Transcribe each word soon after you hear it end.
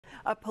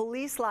A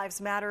Police Lives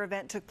Matter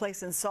event took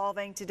place in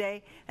Solvang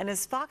today, and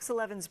as Fox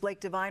 11's Blake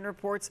Devine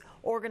reports,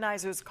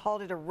 organizers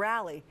called it a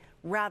rally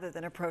rather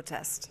than a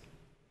protest.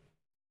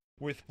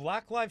 With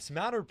Black Lives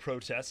Matter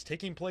protests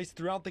taking place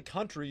throughout the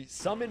country,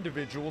 some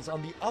individuals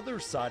on the other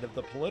side of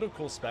the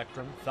political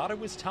spectrum thought it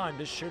was time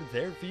to share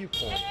their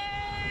viewpoint.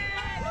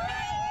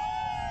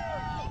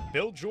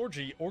 Bill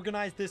Georgie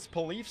organized this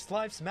Police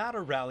Lives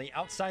Matter rally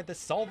outside the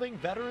Solvang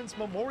Veterans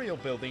Memorial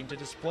Building to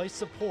display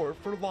support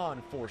for law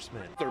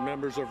enforcement. They're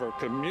members of our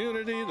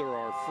community, they're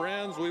our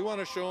friends. We want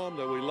to show them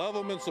that we love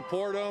them and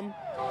support them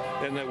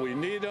and that we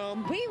need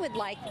them. We would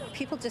like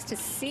people just to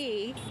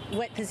see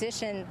what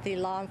position the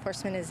law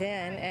enforcement is in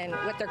and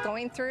what they're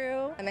going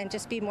through, and then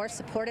just be more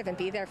supportive and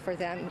be there for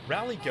them.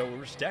 Rally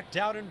goers decked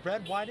out in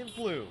red, white, and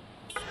blue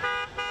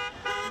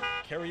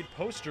carried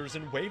posters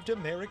and waved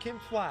American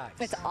flags.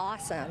 It's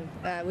awesome.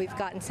 We've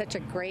gotten such a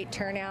great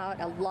turnout,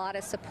 a lot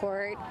of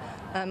support,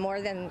 more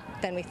than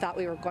we thought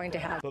we were going to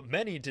have. But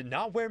many did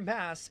not wear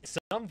masks.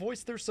 Some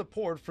voiced their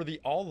support for the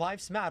All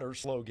Lives Matter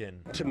slogan.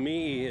 To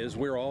me, is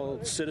we're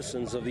all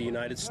citizens of the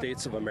United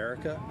States of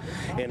America,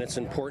 and it's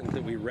important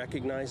that we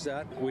recognize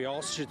that. We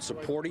all should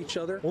support each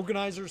other.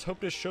 Organizers hope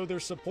to show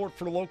their support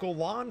for local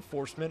law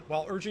enforcement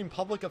while urging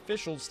public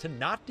officials to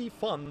not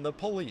defund the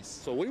police.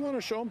 So we want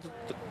to show them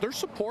there's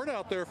support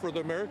out there for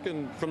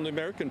from the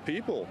American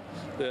people,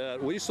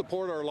 that we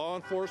support our law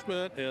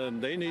enforcement and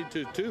they need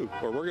to too,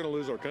 or we're going to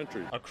lose our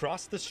country.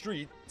 Across the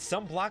street,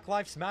 some Black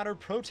Lives Matter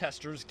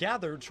protesters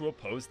gathered to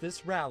oppose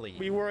this rally.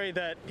 We worry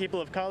that people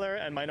of color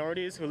and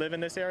minorities who live in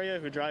this area,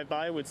 who drive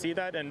by, would see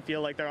that and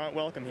feel like they aren't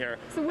welcome here.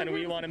 And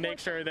we want to make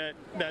sure that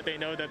they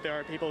know that there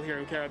are people here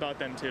who care about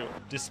them too.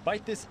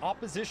 Despite this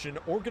opposition,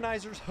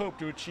 organizers hope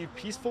to achieve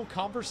peaceful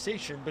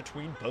conversation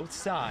between both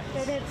sides.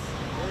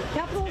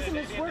 Capitalism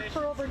has worked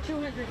for over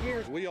 200 years.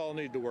 We all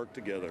need to work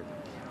together.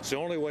 It's the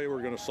only way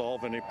we're going to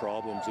solve any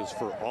problems is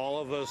for all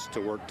of us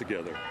to work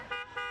together.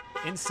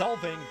 In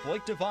Solvang,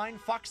 Blake Devine,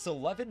 Fox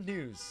 11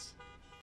 News.